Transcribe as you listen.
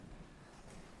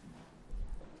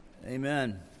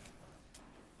Amen.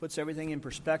 Puts everything in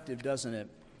perspective, doesn't it?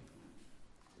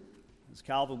 As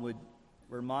Calvin would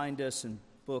remind us in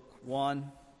Book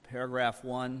 1, paragraph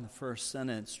 1, the first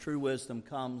sentence, true wisdom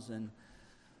comes in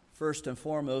first and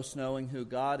foremost knowing who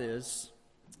God is,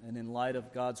 and in light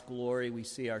of God's glory, we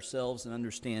see ourselves and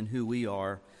understand who we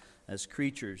are as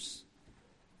creatures.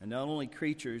 And not only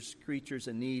creatures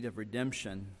in need of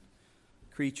redemption,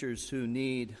 creatures who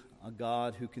need a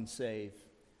God who can save.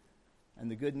 And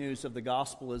the good news of the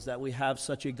gospel is that we have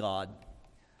such a God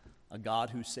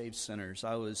who saves sinners.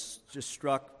 I was just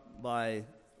struck by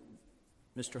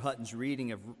Mr. Hutton's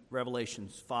reading of Revelation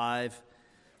 5.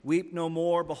 Weep no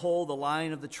more, behold, the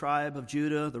Lion of the tribe of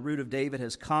Judah, the root of David,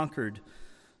 has conquered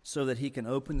so that he can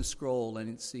open the scroll and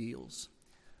its seals.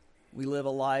 We live a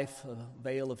life, a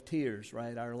veil of tears,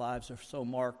 right? Our lives are so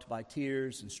marked by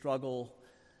tears and struggle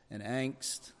and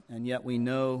angst, and yet we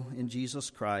know in Jesus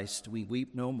Christ we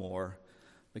weep no more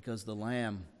because the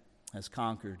Lamb has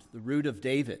conquered. The root of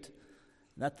David.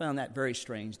 And I found that very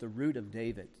strange. The root of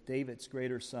David. David's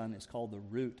greater son is called the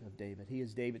root of David. He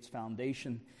is David's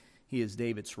foundation. He is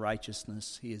David's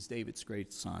righteousness. He is David's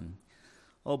great son.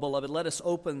 Oh, beloved, let us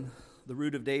open the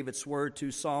root of David's word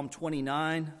to Psalm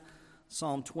 29.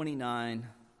 Psalm 29,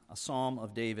 a psalm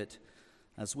of David.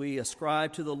 As we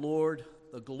ascribe to the Lord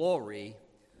the glory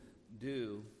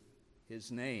due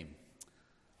his name.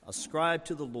 Ascribe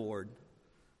to the Lord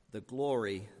the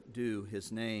glory due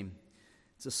his name.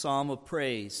 It's a psalm of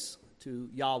praise to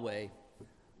Yahweh.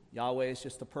 Yahweh is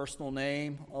just a personal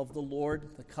name of the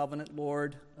Lord, the covenant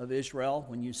Lord of Israel.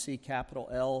 When you see capital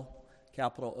L,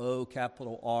 capital O,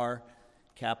 capital R,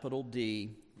 capital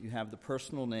D, you have the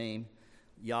personal name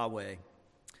Yahweh.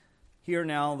 Hear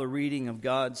now the reading of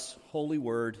God's holy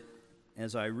word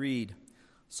as I read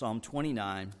Psalm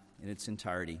 29 in its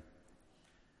entirety.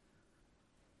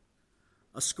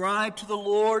 Ascribe to the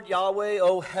Lord Yahweh,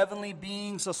 O heavenly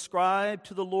beings, ascribe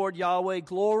to the Lord Yahweh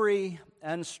glory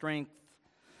and strength.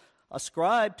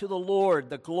 Ascribe to the Lord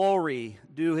the glory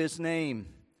due his name.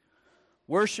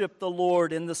 Worship the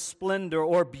Lord in the splendor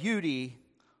or beauty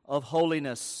of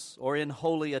holiness or in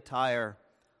holy attire.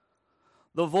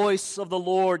 The voice of the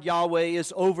Lord Yahweh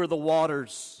is over the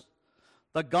waters.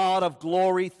 The God of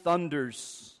glory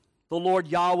thunders. The Lord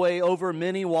Yahweh over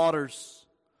many waters.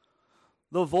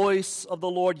 The voice of the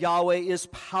Lord Yahweh is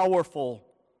powerful.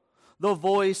 The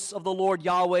voice of the Lord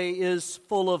Yahweh is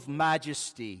full of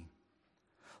majesty.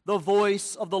 The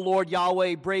voice of the Lord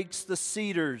Yahweh breaks the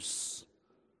cedars.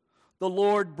 The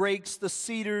Lord breaks the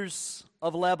cedars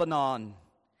of Lebanon.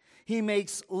 He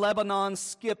makes Lebanon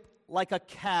skip like a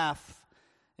calf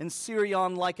and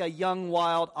Sirion like a young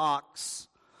wild ox.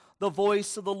 The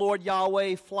voice of the Lord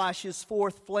Yahweh flashes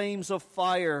forth flames of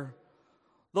fire.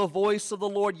 The voice of the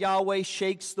Lord Yahweh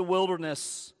shakes the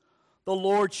wilderness. The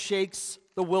Lord shakes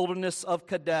the wilderness of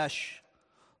Kadesh.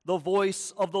 The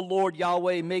voice of the Lord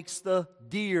Yahweh makes the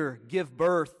deer give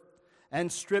birth and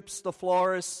strips the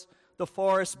forest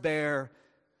bare.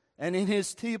 And in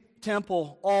his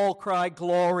temple all cry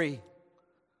glory.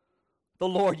 The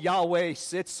Lord Yahweh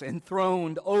sits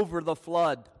enthroned over the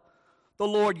flood. The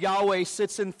Lord Yahweh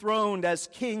sits enthroned as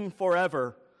king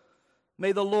forever.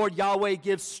 May the Lord Yahweh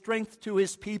give strength to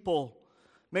his people.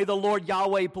 May the Lord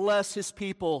Yahweh bless his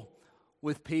people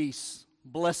with peace.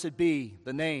 Blessed be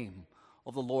the name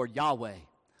of the Lord Yahweh.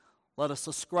 Let us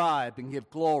ascribe and give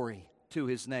glory to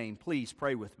his name. Please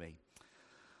pray with me.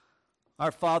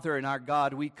 Our Father and our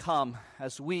God, we come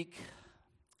as weak,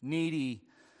 needy,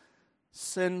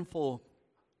 sinful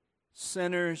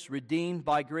sinners redeemed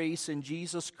by grace in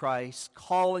Jesus Christ,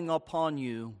 calling upon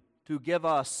you to give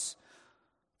us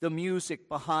the music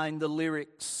behind the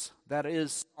lyrics that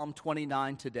is Psalm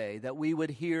 29 today, that we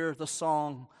would hear the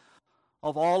song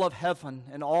of all of heaven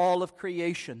and all of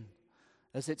creation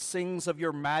as it sings of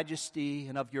your majesty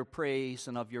and of your praise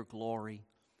and of your glory.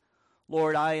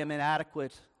 Lord, I am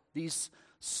inadequate. These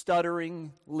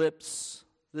stuttering lips,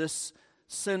 this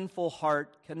sinful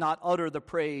heart cannot utter the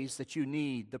praise that you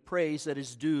need, the praise that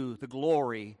is due, the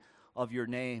glory of your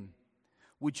name.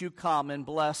 Would you come and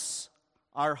bless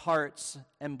our hearts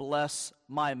and bless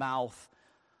my mouth,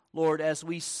 Lord, as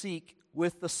we seek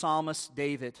with the psalmist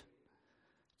David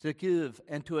to give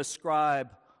and to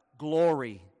ascribe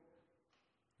glory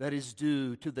that is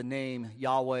due to the name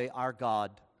Yahweh our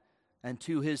God and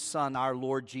to his Son, our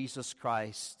Lord Jesus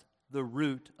Christ, the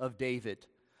root of David,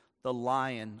 the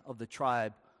Lion of the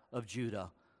tribe of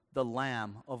Judah, the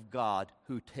Lamb of God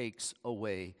who takes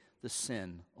away the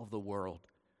sin of the world,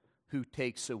 who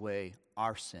takes away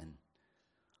our sin.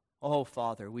 Oh,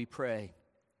 Father, we pray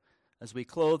as we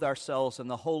clothe ourselves in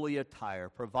the holy attire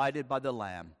provided by the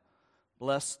Lamb,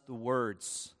 bless the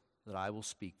words that I will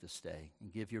speak this day,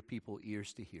 and give your people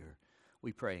ears to hear.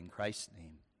 We pray in Christ's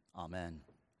name. Amen.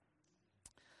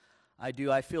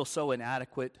 I feel so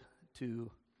inadequate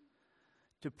to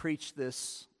preach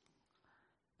this,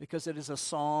 because it is a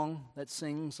song that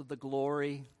sings of the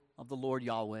glory of the Lord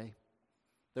Yahweh.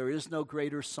 There is no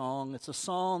greater song. It's a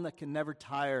song that can never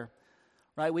tire,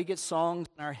 right? We get songs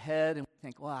in our head and we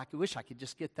think, well, I wish I could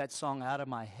just get that song out of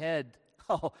my head.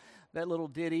 Oh, that little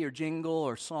ditty or jingle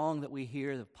or song that we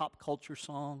hear, the pop culture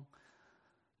song.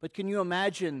 But can you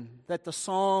imagine that the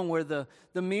song where the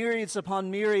myriads upon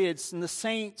myriads and the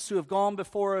saints who have gone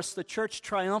before us, the church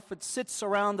triumphant, sits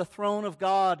around the throne of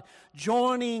God,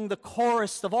 joining the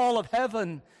chorus of all of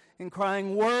heaven and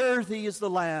crying, "Worthy is the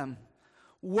Lamb,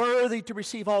 worthy to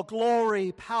receive all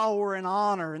glory, power, and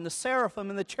honor." And the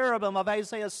seraphim and the cherubim of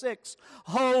Isaiah 6,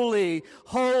 "Holy,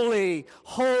 holy,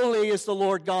 holy is the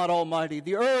Lord God Almighty.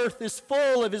 The earth is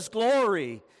full of His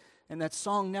glory." And that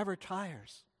song never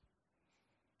tires.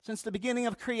 Since the beginning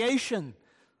of creation,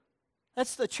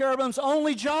 that's the cherubim's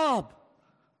only job.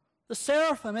 The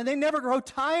seraphim, and they never grow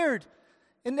tired.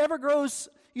 It never grows,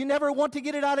 you never want to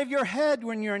get it out of your head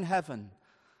when you're in heaven.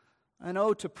 I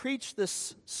know to preach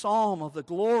this psalm of the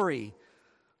glory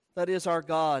that is our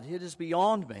God, it is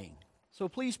beyond me. So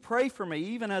please pray for me,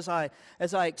 even as I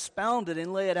expound it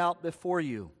and lay it out before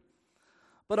you.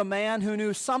 But a man who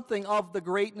knew something of the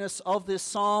greatness of this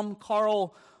psalm,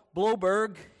 Karl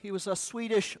Bloberg, he was a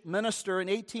Swedish minister in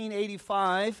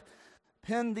 1885,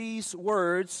 penned these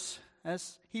words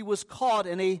as he was caught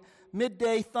in a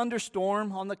midday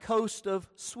thunderstorm on the coast of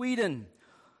Sweden.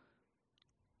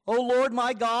 "O Lord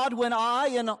my God, when I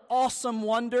in awesome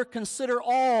wonder consider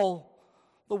all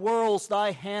the worlds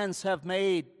thy hands have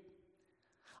made,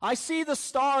 I see the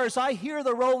stars, I hear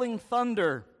the rolling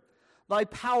thunder, thy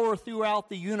power throughout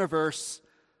the universe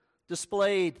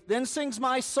displayed. Then sings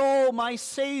my soul, my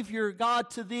Savior, God,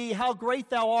 to thee, how great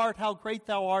thou art, how great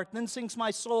thou art. Then sings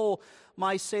my soul,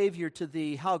 my Savior, to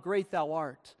thee, how great thou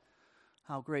art,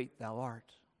 how great thou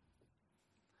art."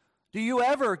 Do you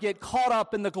ever get caught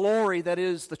up in the glory that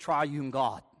is the triune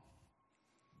God?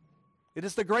 It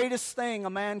is the greatest thing a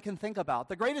man can think about.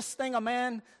 The greatest thing a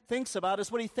man thinks about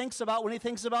is what he thinks about when he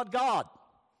thinks about God.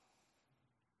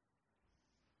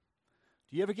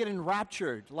 Do you ever get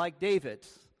enraptured like David,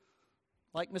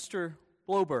 like Mr.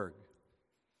 Bloberg?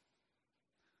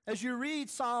 As you read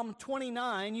Psalm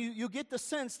 29, you get the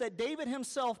sense that David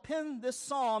himself penned this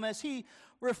psalm as he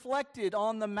reflected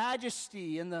on the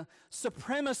majesty and the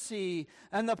supremacy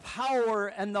and the power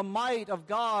and the might of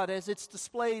God as it's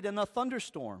displayed in a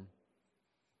thunderstorm.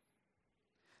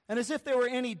 And as if there were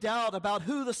any doubt about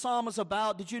who the psalm is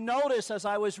about, did you notice as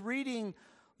I was reading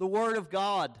the Word of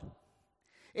God,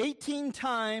 18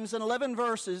 times in 11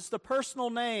 verses, the personal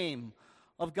name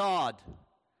of God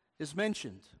is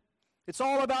mentioned. It's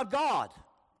all about God.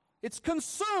 It's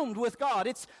consumed with God.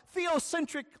 It's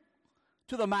theocentric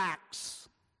to the max.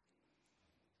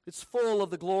 It's full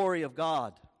of the glory of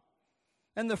God.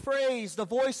 And the phrase, "the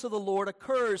voice of the Lord,"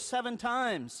 occurs 7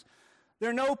 times. There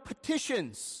are no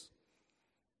petitions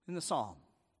in the psalm.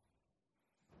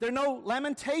 There are no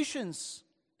lamentations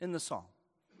in the psalm.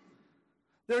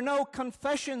 There are no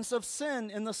confessions of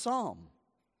sin in the psalm.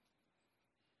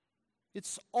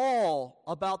 It's all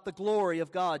about the glory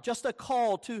of God. Just a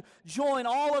call to join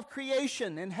all of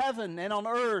creation in heaven and on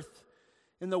earth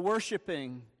in the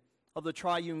worshiping of the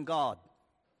triune God.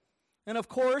 And of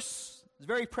course, it's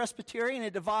very Presbyterian.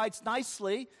 It divides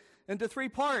nicely into 3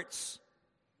 parts.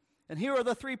 And here are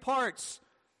the 3 parts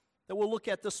that we'll look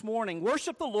at this morning.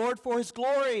 Worship the Lord for His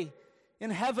glory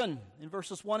in heaven, in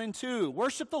verses 1 and 2.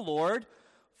 Worship the Lord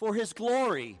for His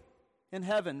glory in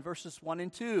heaven, verses 1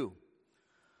 and 2.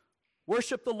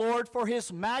 Worship the Lord for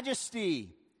His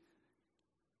majesty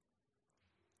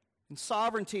and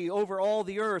sovereignty over all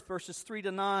the earth, verses 3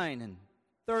 to 9. And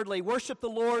thirdly, worship the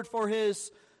Lord for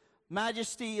His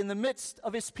majesty in the midst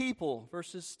of His people,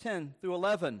 verses 10 through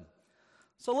 11.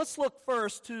 So let's look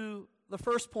first to the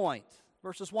first point,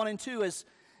 verses 1 and 2,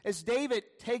 as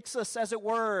David takes us, as it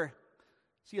were,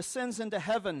 as he ascends into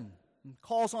heaven and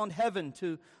calls on heaven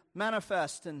to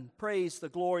manifest and praise the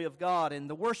glory of God and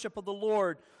the worship of the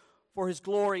Lord for His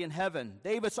glory in heaven.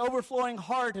 David's overflowing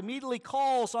heart immediately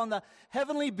calls on the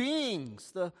heavenly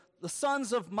beings, the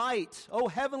sons of might, O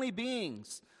heavenly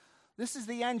beings. This is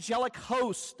the angelic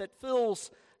host that fills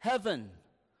heaven.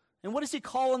 And what is he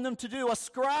calling them to do?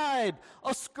 Ascribe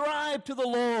to the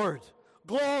Lord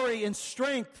glory and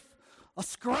strength.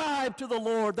 Ascribe to the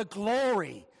Lord the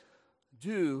glory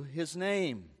due His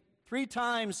name. 3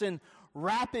 times in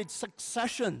rapid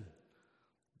succession,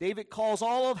 David calls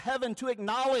all of heaven to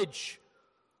acknowledge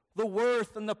the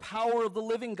worth and the power of the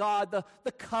living God,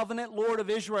 the covenant Lord of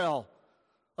Israel.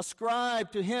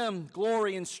 Ascribe to him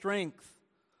glory and strength.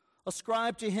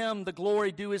 Ascribe to him the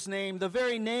glory due his name, the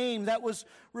very name that was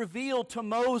revealed to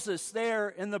Moses there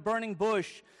in the burning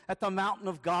bush at the mountain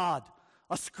of God.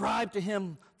 Ascribe to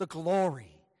him the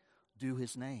glory due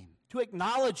his name. To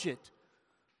acknowledge it,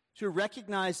 to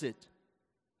recognize it.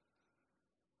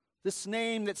 This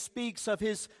name that speaks of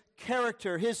his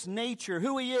character, his nature,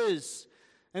 who he is,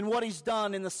 and what he's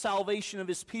done in the salvation of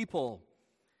his people.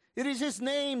 It is his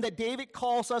name that David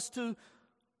calls us to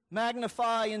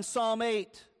magnify in Psalm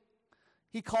 8.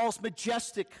 He calls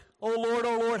majestic, O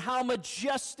Lord, how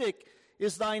majestic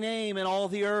is thy name in all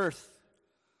the earth.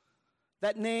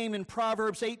 That name in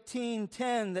Proverbs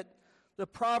 18:10 that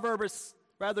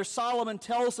the Solomon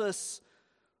tells us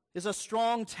is a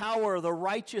strong tower. The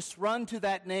righteous run to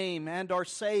that name and are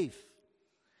safe.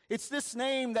 It's this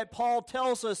name that Paul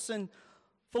tells us in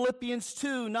Philippians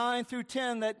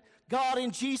 2:9-10 that God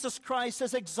in Jesus Christ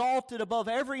has exalted above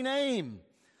every name,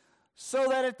 so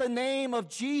that at the name of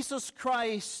Jesus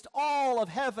Christ, all of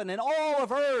heaven and all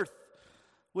of earth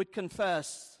would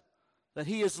confess that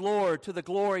he is Lord, to the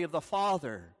glory of the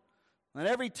Father, and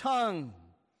every tongue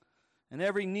and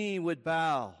every knee would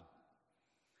bow.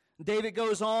 David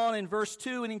goes on in verse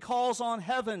 2, and he calls on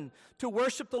heaven to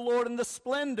worship the Lord in the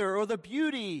splendor or the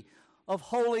beauty of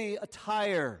holy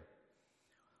attire.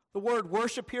 The word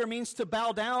worship here means to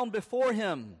bow down before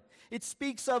him. It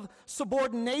speaks of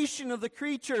subordination of the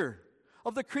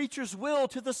creature's will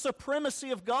to the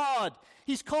supremacy of God.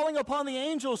 He's calling upon the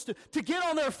angels to get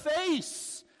on their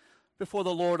face before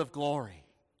the Lord of glory,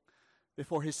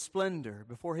 before his splendor,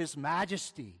 before his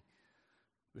majesty,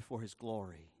 before his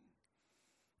glory.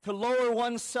 To lower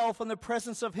oneself in the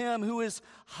presence of him who is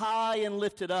high and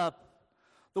lifted up,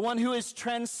 the one who is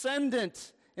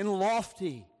transcendent and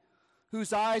lofty,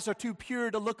 whose eyes are too pure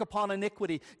to look upon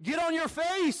iniquity. Get on your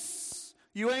face,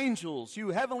 you angels, you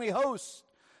heavenly hosts,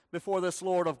 before this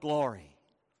Lord of glory.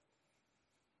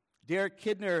 Derek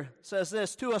Kidner says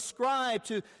this: to ascribe,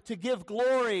 to give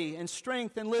glory and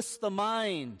strength enlists the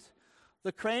mind,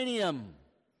 the cranium,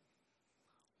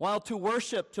 while to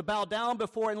worship, to bow down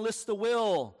before, enlists the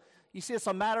will. You see, it's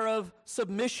a matter of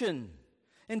submission.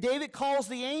 And David calls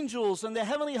the angels and the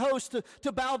heavenly host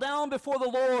to bow down before the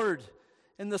Lord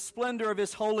in the splendor of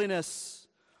his holiness.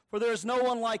 For there is no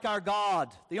one like our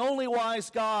God, the only wise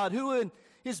God, who in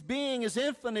his being is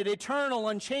infinite, eternal,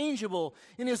 unchangeable,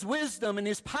 in his wisdom and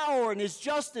his power and his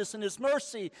justice and his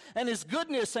mercy and his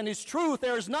goodness and his truth.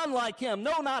 There is none like him,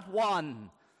 no, not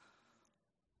one.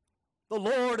 The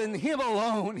Lord, and him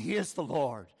alone, he is the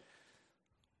Lord.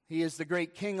 He is the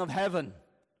great King of heaven.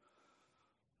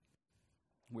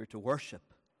 We're to worship.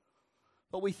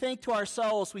 But we think to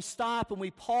ourselves, we stop and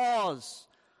we pause.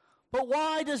 But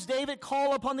why does David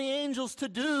call upon the angels to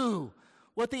do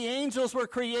what the angels were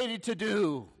created to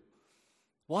do?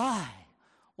 Why?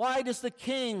 Why does the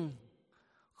king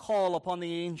call upon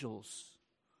the angels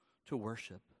to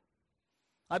worship?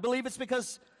 I believe it's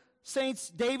because Saints,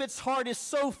 David's heart is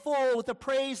so full with the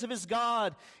praise of his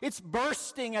God, it's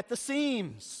bursting at the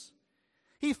seams.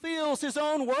 He feels his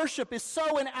own worship is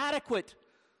so inadequate,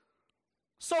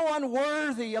 so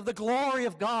unworthy of the glory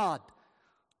of God.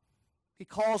 He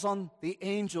calls on the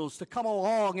angels to come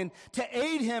along and to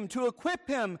aid him, to equip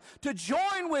him, to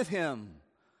join with him,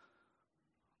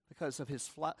 because of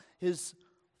his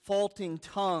faulting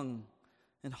tongue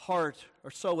and heart are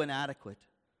so inadequate.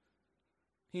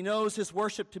 He knows his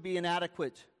worship to be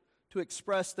inadequate to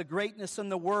express the greatness and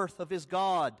the worth of his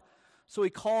God. So he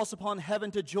calls upon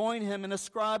heaven to join him in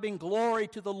ascribing glory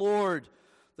to the Lord,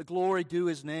 the glory due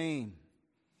his name.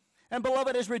 And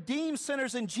beloved, as redeemed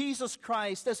sinners in Jesus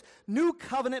Christ, as new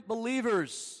covenant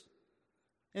believers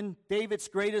in David's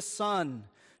greatest son,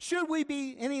 should we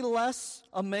be any less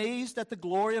amazed at the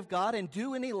glory of God and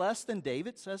do any less than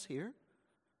David says here?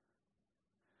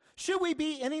 Should we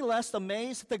be any less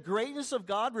amazed at the greatness of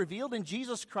God revealed in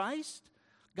Jesus Christ,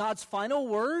 God's final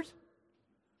word,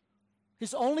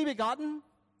 his only begotten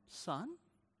Son?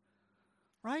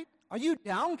 Right? Are you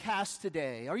downcast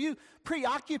today? Are you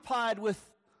preoccupied with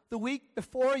the week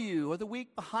before you or the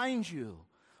week behind you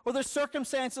or the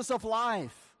circumstances of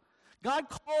life? God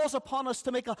calls upon us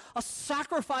to make a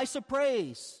sacrifice of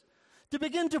praise, to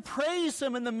begin to praise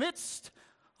him in the midst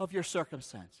of your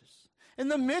circumstances, in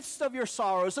the midst of your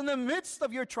sorrows, in the midst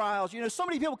of your trials. You know, so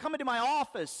many people come into my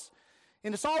office,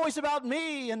 and it's always about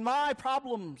me and my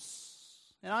problems.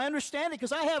 And I understand it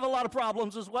because I have a lot of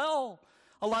problems as well,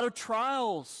 a lot of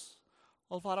trials,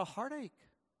 a lot of heartache.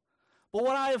 But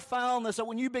what I have found is that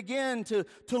when you begin to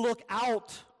look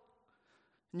out,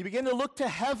 and you begin to look to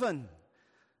heaven,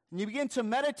 and you begin to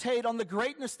meditate on the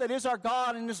greatness that is our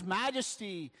God and His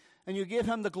majesty, and you give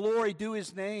Him the glory due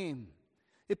His name,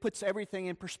 it puts everything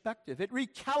in perspective. It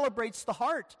recalibrates the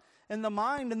heart and the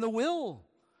mind and the will.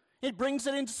 It brings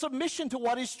it into submission to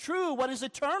what is true, what is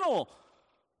eternal,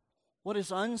 what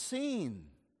is unseen,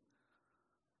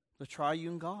 the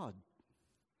triune God.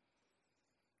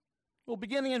 Well,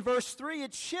 beginning in verse 3,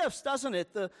 it shifts, doesn't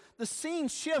it? The scene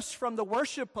shifts from the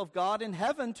worship of God in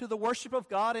heaven to the worship of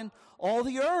God in all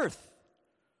the earth.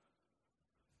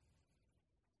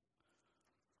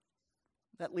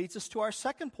 That leads us to our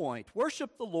second point.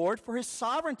 Worship the Lord for His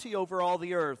sovereignty over all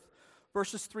the earth.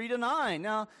 Verses 3 to 9.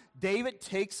 Now, David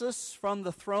takes us from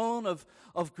the throne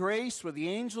of grace where the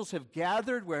angels have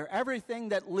gathered, where everything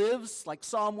that lives, like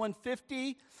Psalm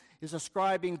 150, is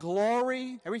ascribing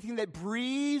glory. Everything that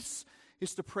breathes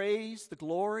is to praise the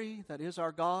glory that is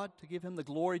our God, to give Him the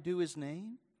glory due His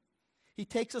name. He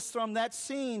takes us from that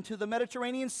scene to the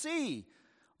Mediterranean Sea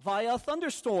via a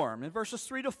thunderstorm in verses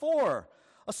 3 to 4.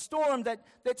 A storm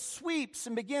that sweeps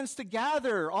and begins to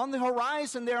gather on the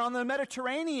horizon there on the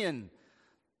Mediterranean.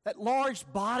 That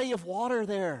large body of water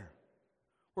there,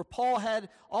 where Paul had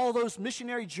all those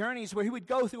missionary journeys where he would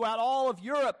go throughout all of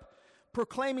Europe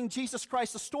proclaiming Jesus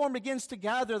Christ. The storm begins to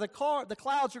gather. The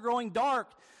clouds are growing dark.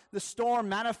 The storm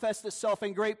manifests itself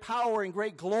in great power and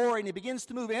great glory, and it begins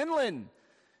to move inland.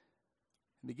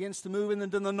 It begins to move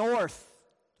into the north,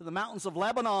 to the mountains of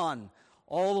Lebanon,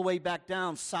 all the way back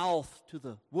down south to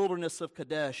the wilderness of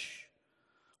Kadesh.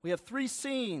 We have three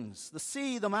scenes: the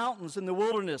sea, the mountains, and the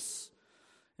wilderness.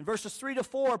 In verses 3 to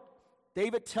 4,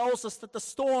 David tells us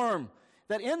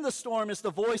that in the storm is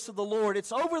the voice of the Lord.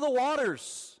 It's over the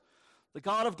waters. The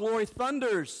God of glory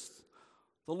thunders.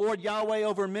 The Lord Yahweh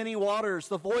over many waters.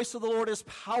 The voice of the Lord is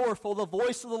powerful. The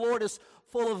voice of the Lord is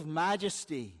full of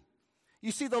majesty.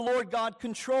 You see, the Lord God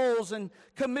controls and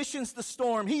commissions the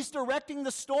storm. He's directing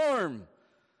the storm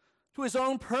to His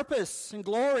own purpose and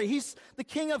glory. He's the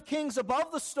King of kings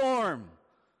above the storm,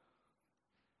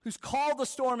 who's called the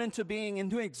storm into being,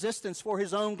 into existence for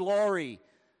His own glory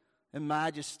and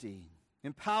majesty,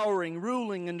 empowering,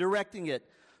 ruling, and directing it.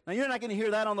 Now, you're not going to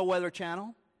hear that on the Weather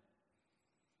Channel.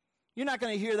 You're not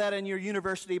going to hear that in your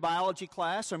university biology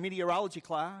class or meteorology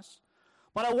class.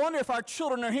 But I wonder if our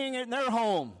children are hearing it in their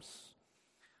homes.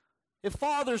 If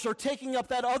fathers are taking up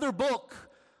that other book,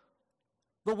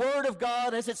 the Word of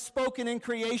God as it's spoken in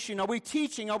creation. Are we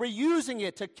teaching? Are we using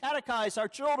it to catechize our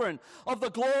children of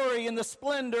the glory and the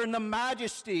splendor and the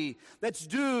majesty that's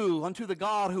due unto the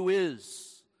God who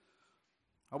is?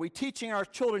 Are we teaching our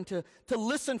children to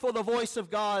listen for the voice of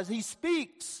God as He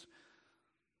speaks?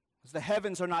 As the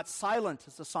heavens are not silent,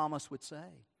 as the psalmist would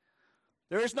say.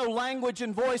 There is no language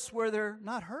and voice where they're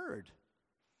not heard.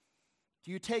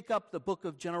 Do you take up the book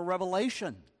of general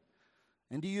revelation?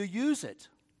 And do you use it?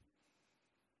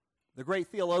 The great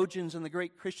theologians and the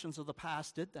great Christians of the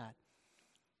past did that.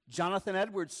 Jonathan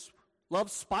Edwards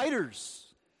loved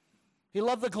spiders. He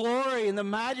loved the glory and the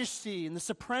majesty and the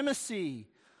supremacy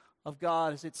of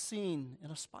God as it's seen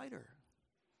in a spider.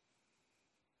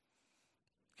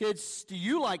 Kids, do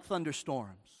you like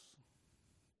thunderstorms?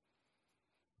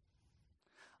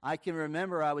 I can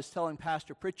remember I was telling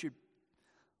Pastor Pritchard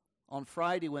on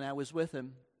Friday when I was with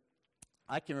him,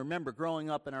 I can remember growing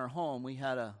up in our home,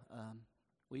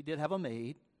 we did have a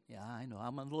maid. Yeah, I know,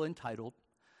 I'm a little entitled.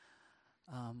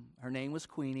 Her name was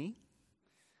Queenie.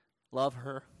 Love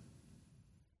her.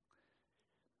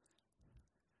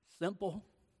 Simple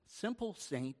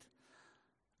saint.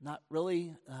 Not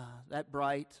really that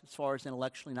bright as far as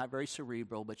intellectually, not very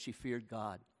cerebral, but she feared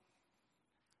God.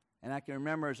 And I can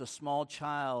remember as a small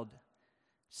child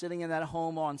sitting in that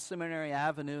home on Seminary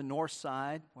Avenue, north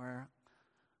side, where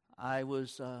I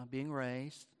was being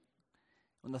raised.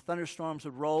 When the thunderstorms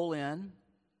would roll in,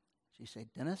 she'd say,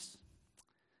 "Dennis,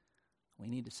 we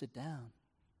need to sit down.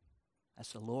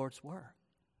 That's the Lord's word.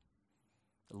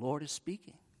 The Lord is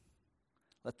speaking.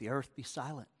 Let the earth be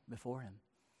silent before Him."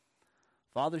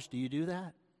 Fathers, do you do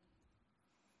that?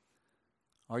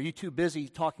 Are you too busy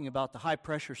talking about the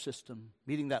high-pressure system,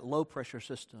 meeting that low-pressure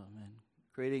system, and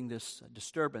creating this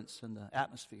disturbance in the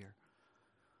atmosphere?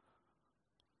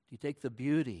 Do you take the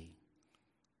beauty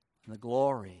and the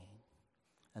glory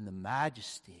and the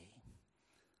majesty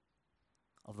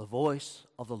of the voice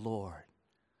of the Lord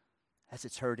as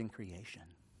it's heard in creation?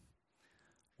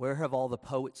 Where have all the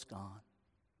poets gone?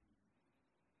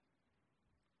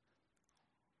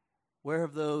 Where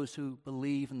have those who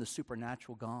believe in the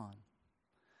supernatural gone?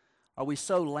 Are we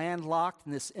so landlocked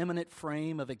in this immanent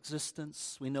frame of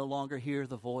existence we no longer hear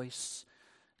the voice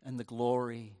and the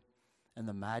glory and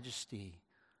the majesty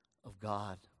of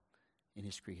God in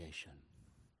His creation?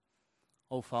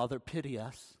 Oh, Father, pity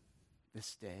us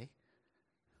this day.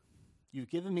 You've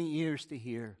given me ears to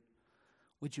hear.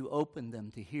 Would you open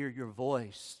them to hear your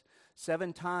voice?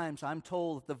 7 times I'm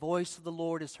told that the voice of the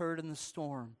Lord is heard in the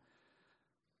storm.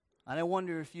 And I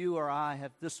wonder if you or I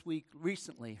have this week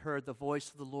recently heard the voice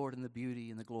of the Lord in the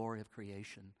beauty and the glory of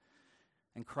creation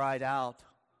and cried out,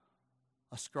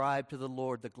 ascribe to the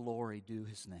Lord the glory due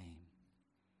his name.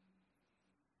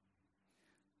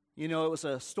 You know, it was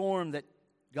a storm that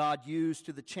God used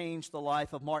to change the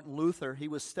life of Martin Luther. He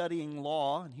was studying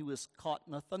law and he was caught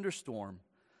in a thunderstorm.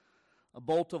 A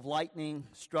bolt of lightning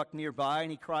struck nearby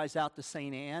and he cries out to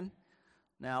St. Anne.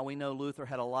 Now, we know Luther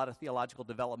had a lot of theological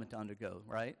development to undergo,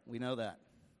 right? We know that.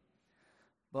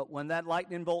 But when that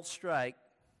lightning bolt struck,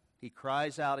 he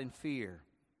cries out in fear.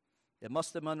 It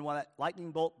must have been that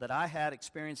lightning bolt that I had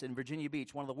experienced in Virginia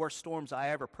Beach. One of the worst storms I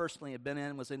ever personally have been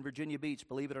in was in Virginia Beach,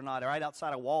 believe it or not, right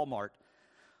outside of Walmart.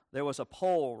 There was a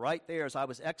pole right there as I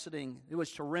was exiting. It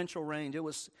was torrential rain. It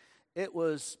was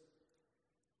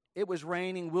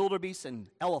raining wildebeest and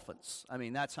elephants. I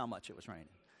mean, that's how much it was raining.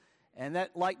 And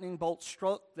that lightning bolt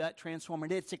struck that transformer,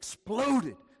 and it's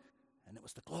exploded. And it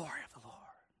was the glory of the Lord.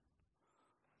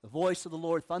 The voice of the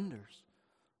Lord thunders,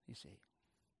 you see.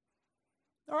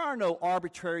 There are no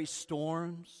arbitrary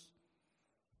storms,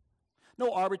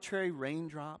 no arbitrary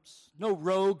raindrops, no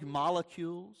rogue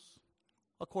molecules,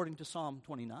 according to Psalm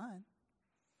 29.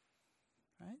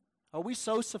 Right? Are we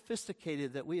so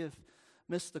sophisticated that we have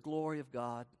missed the glory of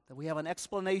God, that we have an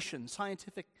explanation,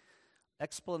 scientific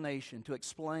explanation to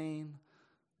explain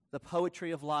the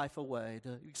poetry of life away,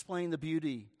 to explain the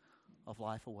beauty of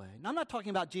life away? And I'm not talking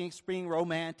about being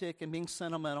romantic and being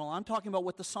sentimental. I'm talking about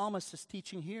what the psalmist is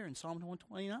teaching here in Psalm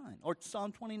 129 or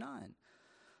Psalm 29,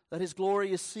 that his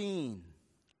glory is seen.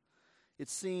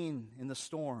 It's seen in the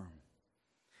storm.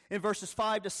 In verses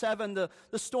 5 to 7, the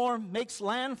storm makes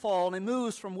landfall and it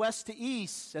moves from west to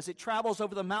east as it travels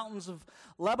over the mountains of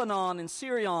Lebanon and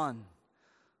Sirion.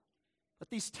 But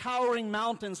these towering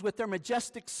mountains with their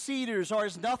majestic cedars are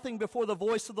as nothing before the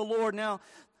voice of the Lord. Now,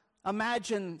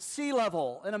 imagine sea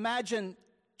level and imagine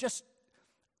just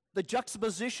the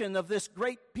juxtaposition of this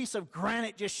great piece of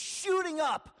granite just shooting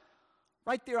up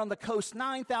right there on the coast,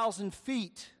 9,000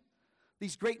 feet.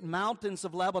 These great mountains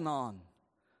of Lebanon.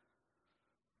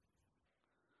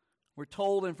 We're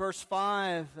told in verse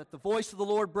 5 that the voice of the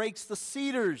Lord breaks the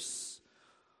cedars.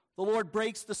 The Lord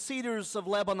breaks the cedars of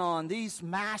Lebanon, these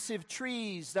massive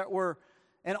trees that were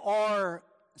and are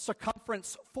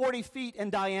circumference 40 feet in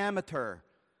diameter.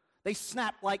 They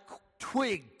snap like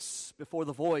twigs before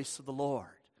the voice of the Lord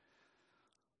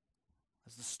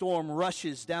as the storm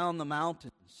rushes down the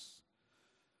mountains.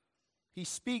 He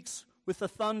speaks with the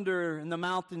thunder and the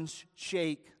mountains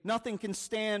shake. Nothing can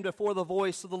stand before the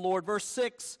voice of the Lord. Verse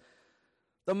 6,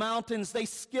 the mountains, they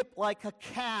skip like a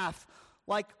calf,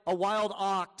 like a wild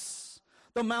ox.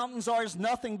 The mountains are as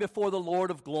nothing before the Lord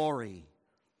of glory.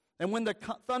 And when the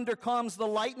thunder comes, the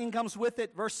lightning comes with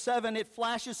it. Verse 7, it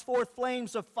flashes forth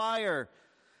flames of fire.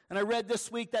 And I read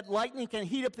this week that lightning can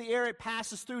heat up the air it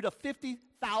passes through to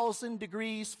 50,000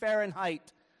 degrees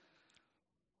Fahrenheit.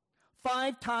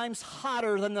 5 times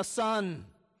hotter than the sun.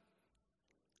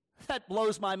 That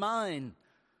blows my mind.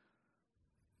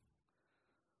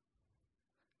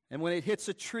 And when it hits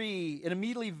a tree, it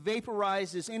immediately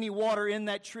vaporizes any water in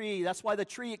that tree. That's why the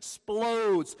tree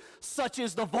explodes. Such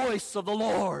is the voice of the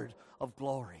Lord of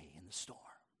glory in the storm.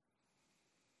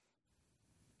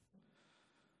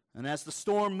 And as the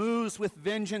storm moves with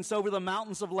vengeance over the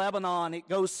mountains of Lebanon, it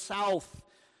goes south.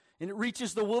 And it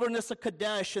reaches the wilderness of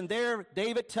Kadesh. And there,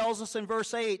 David tells us in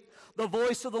verse 8, the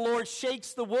voice of the Lord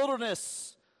shakes the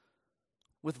wilderness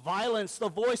with violence. The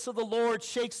voice of the Lord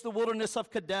shakes the wilderness of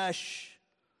Kadesh.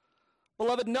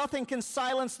 Beloved, nothing can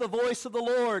silence the voice of the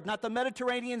Lord. Not the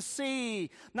Mediterranean Sea,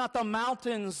 not the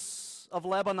mountains of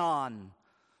Lebanon,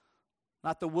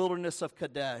 not the wilderness of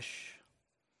Kadesh.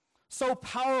 So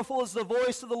powerful is the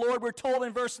voice of the Lord, we're told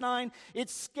in verse 9, it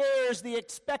scares the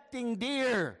expecting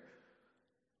deer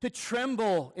to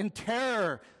tremble in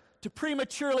terror, to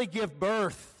prematurely give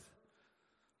birth.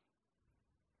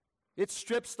 It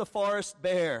strips the forest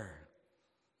bare.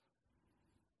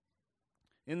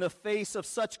 In the face of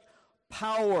such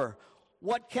power,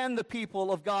 what can the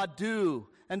people of God do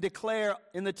and declare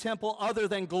in the temple other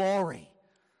than glory?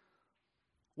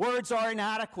 Words are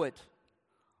inadequate.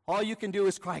 All you can do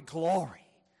is cry glory.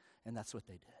 And that's what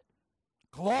they did.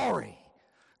 Glory,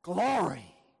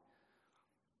 glory.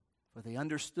 For they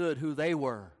understood who they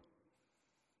were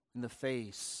in the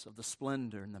face of the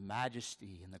splendor and the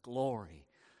majesty and the glory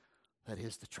that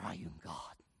is the triune God.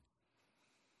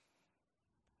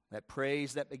 That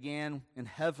praise that began in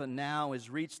heaven now has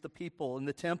reached the people in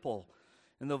the temple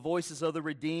and the voices of the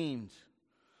redeemed.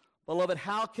 Beloved,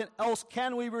 how else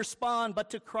can we respond but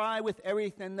to cry with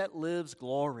everything that lives,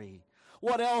 glory?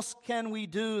 What else can we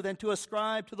do than to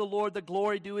ascribe to the Lord the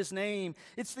glory due his name?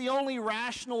 It's the only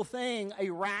rational thing a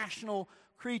rational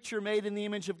creature made in the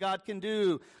image of God can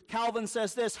do. Calvin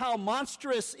says this, how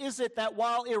monstrous is it that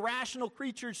while irrational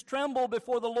creatures tremble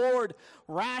before the Lord,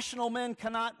 rational men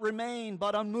cannot remain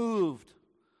but unmoved.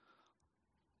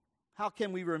 How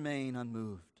can we remain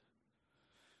unmoved?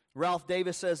 Ralph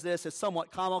Davis says this, it's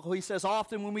somewhat comical. He says,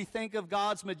 often when we think of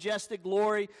God's majestic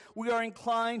glory, we are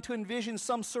inclined to envision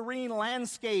some serene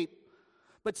landscape.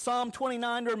 But Psalm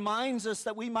 29 reminds us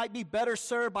that we might be better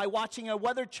served by watching a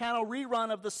Weather Channel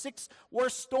rerun of the 6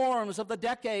 worst storms of the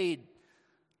decade.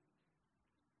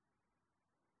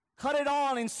 Cut it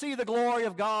on and see the glory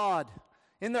of God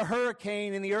in the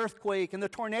hurricane, in the earthquake, in the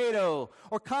tornado.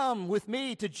 Or come with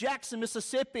me to Jackson,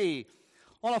 Mississippi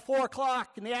on a 4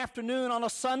 o'clock in the afternoon on a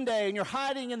Sunday, and you're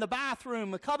hiding in the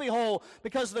bathroom, a cubbyhole,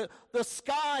 because the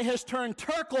sky has turned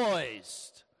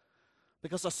turquoise,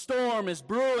 because a storm is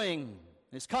brewing,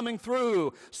 is coming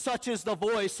through. Such is the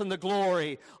voice and the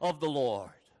glory of the Lord.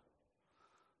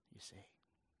 You see,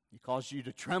 it causes you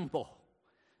to tremble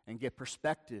and get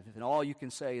perspective, and all you can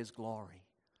say is glory.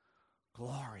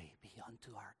 Glory be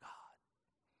unto our God.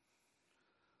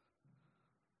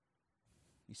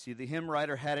 You see, the hymn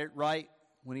writer had it right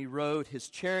when he wrote, his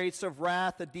chariots of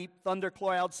wrath the deep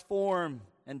thunderclouds form,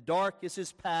 and dark is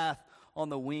his path on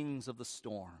the wings of the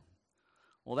storm.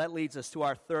 Well, that leads us to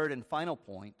our third and final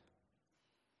point.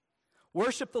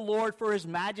 Worship the Lord for his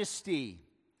majesty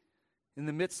in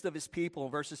the midst of his people,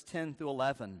 verses 10 through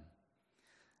 11.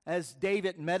 As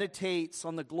David meditates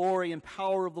on the glory and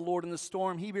power of the Lord in the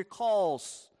storm, he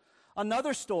recalls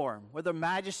another storm where the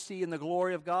majesty and the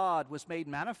glory of God was made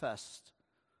manifest.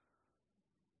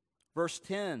 Verse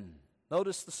 10,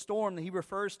 notice the storm that he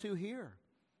refers to here.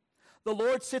 The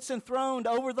Lord sits enthroned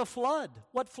over the flood.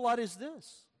 What flood is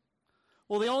this?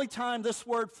 Well, the only time this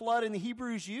word flood in the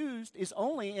Hebrew is used is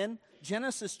only in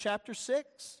Genesis chapter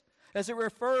 6, as it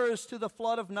refers to the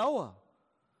flood of Noah,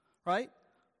 right?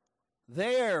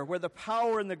 There, where the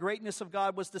power and the greatness of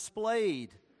God was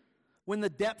displayed, when the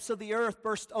depths of the earth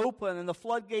burst open and the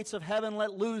floodgates of heaven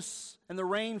let loose and the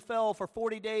rain fell for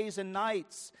 40 days and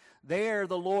nights, there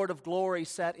the Lord of glory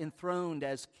sat enthroned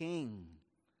as king.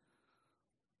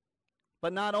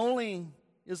 But not only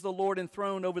is the Lord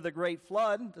enthroned over the great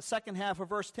flood, the second half of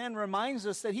verse 10 reminds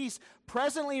us that he's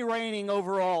presently reigning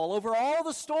over all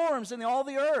the storms in all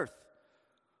the earth.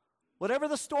 Whatever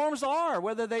the storms are,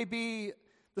 whether they be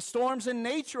the storms in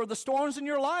nature or the storms in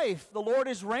your life, the Lord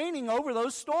is reigning over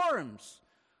those storms.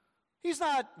 He's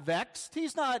not vexed.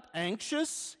 He's not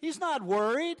anxious. He's not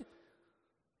worried.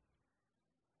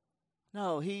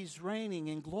 No, he's reigning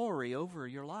in glory over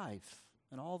your life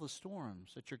and all the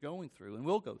storms that you're going through and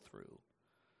will go through.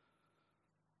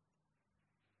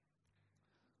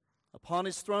 Upon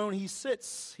his throne he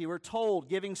sits, he were told,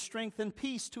 giving strength and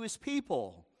peace to his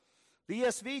people. The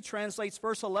ESV translates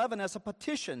verse 11 as a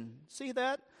petition. See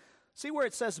that? See where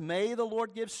it says, may the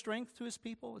Lord give strength to his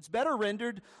people? It's better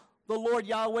rendered, the Lord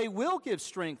Yahweh will give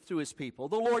strength to his people.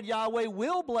 The Lord Yahweh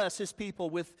will bless his people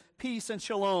with peace and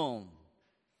shalom.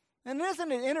 And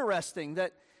isn't it interesting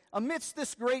that amidst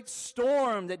this great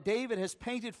storm that David has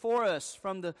painted for us,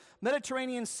 from the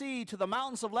Mediterranean Sea to the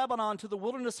mountains of Lebanon to the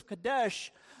wilderness of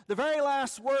Kadesh, the very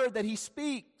last word that he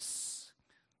speaks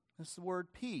is the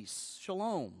word peace,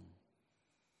 shalom.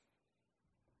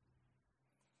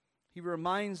 He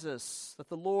reminds us that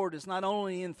the Lord is not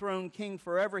only enthroned king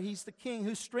forever, he's the king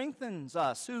who strengthens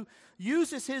us, who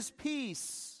uses his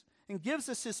peace and gives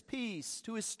us his peace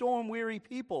to his storm-weary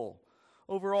people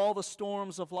over all the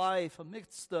storms of life.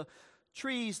 Amidst the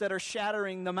trees that are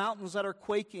shattering, the mountains that are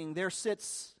quaking, there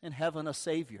sits in heaven a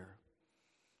Savior,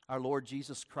 our Lord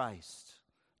Jesus Christ,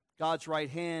 God's right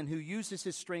hand, who uses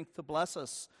his strength to bless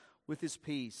us with his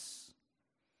peace.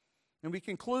 And we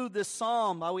conclude this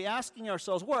psalm by asking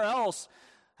ourselves, where else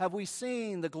have we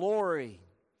seen the glory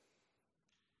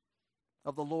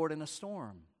of the Lord in a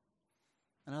storm?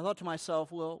 And I thought to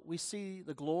myself, well, we see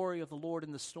the glory of the Lord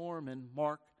in the storm in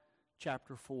Mark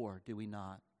chapter 4, do we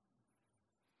not?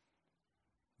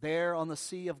 There on the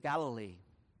Sea of Galilee,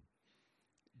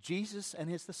 Jesus and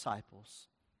his disciples,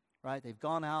 right? They've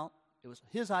gone out. It was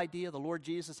his idea, the Lord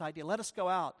Jesus' idea. Let us go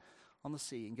out on the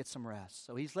sea and get some rest.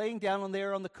 So he's laying down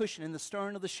there on the cushion in the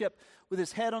stern of the ship with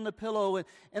his head on the pillow.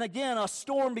 And again, a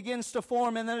storm begins to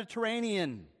form in the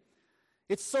Mediterranean.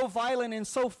 It's so violent and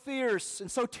so fierce and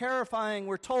so terrifying,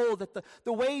 we're told, that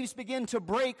the waves begin to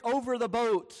break over the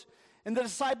boat. And the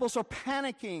disciples are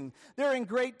panicking. They're in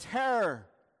great terror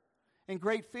and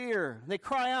great fear. They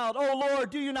cry out, "Oh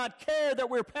Lord, do you not care that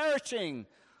we're perishing?"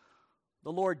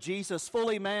 The Lord Jesus,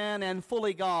 fully man and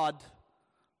fully God,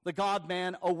 the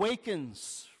God-man,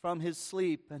 awakens from his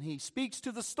sleep, and he speaks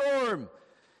to the storm,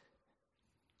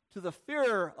 to the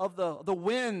fear of the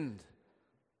wind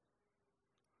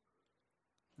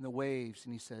and the waves,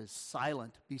 and he says,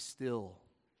 "Silent, be still."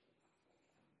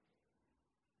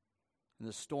 And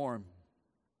the storm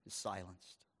is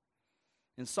silenced.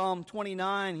 In Psalm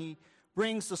 29, he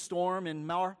brings the storm. In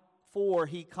Mark 4,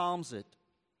 he calms it.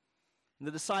 And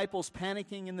the disciples,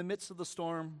 panicking in the midst of the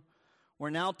storm,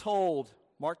 were now told,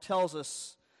 Mark tells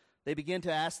us, they begin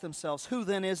to ask themselves, "Who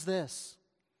then is this?"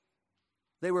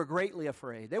 They were greatly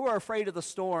afraid. They were afraid of the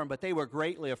storm, but they were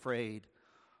greatly afraid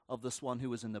of this one who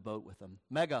was in the boat with them.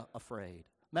 Mega afraid.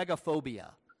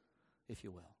 Megaphobia, if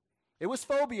you will. It was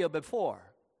phobia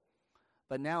before,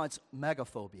 but now it's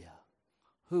megaphobia.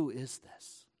 Who is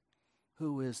this?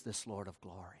 Who is this Lord of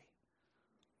glory?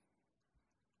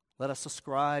 Let us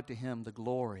ascribe to him the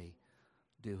glory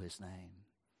due his name.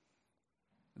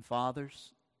 And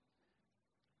fathers,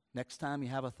 next time you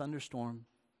have a thunderstorm,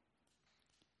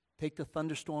 take the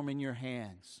thunderstorm in your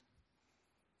hands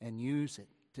and use it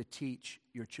to teach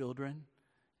your children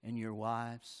and your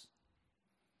wives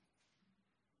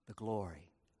the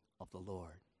glory of the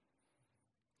Lord.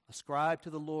 Ascribe to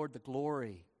the Lord the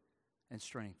glory and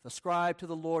strength. Ascribe to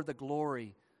the Lord the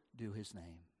glory due his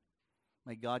name.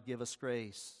 May God give us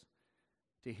grace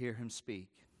to hear him speak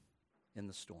in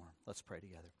the storm. Let's pray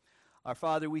together. Our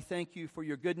Father, we thank you for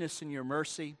your goodness and your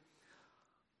mercy.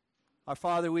 Our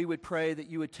Father, we would pray that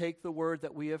you would take the word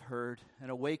that we have heard and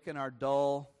awaken our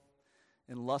dull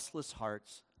and lustless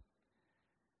hearts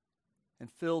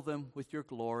and fill them with your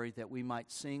glory, that we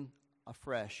might sing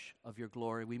afresh of your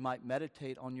glory. We might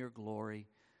meditate on your glory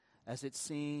as it's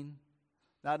seen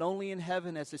not only in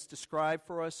heaven as it's described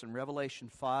for us in Revelation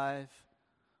 5,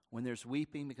 when there's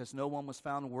weeping because no one was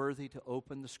found worthy to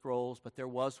open the scrolls, but there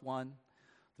was one,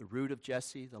 the root of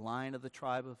Jesse, the Lion of the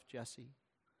tribe of Jesse,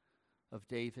 of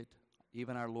David,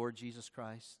 even our Lord Jesus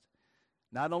Christ.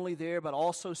 Not only there, but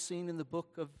also seen in the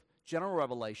book of general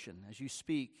Revelation as you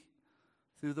speak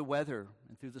through the weather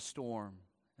and through the storm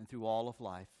and through all of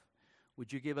life.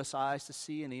 Would you give us eyes to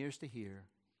see and ears to hear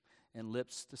and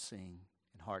lips to sing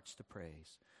and hearts to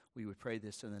praise? We would pray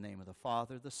this in the name of the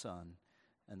Father, the Son,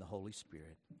 and the Holy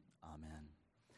Spirit. Amen.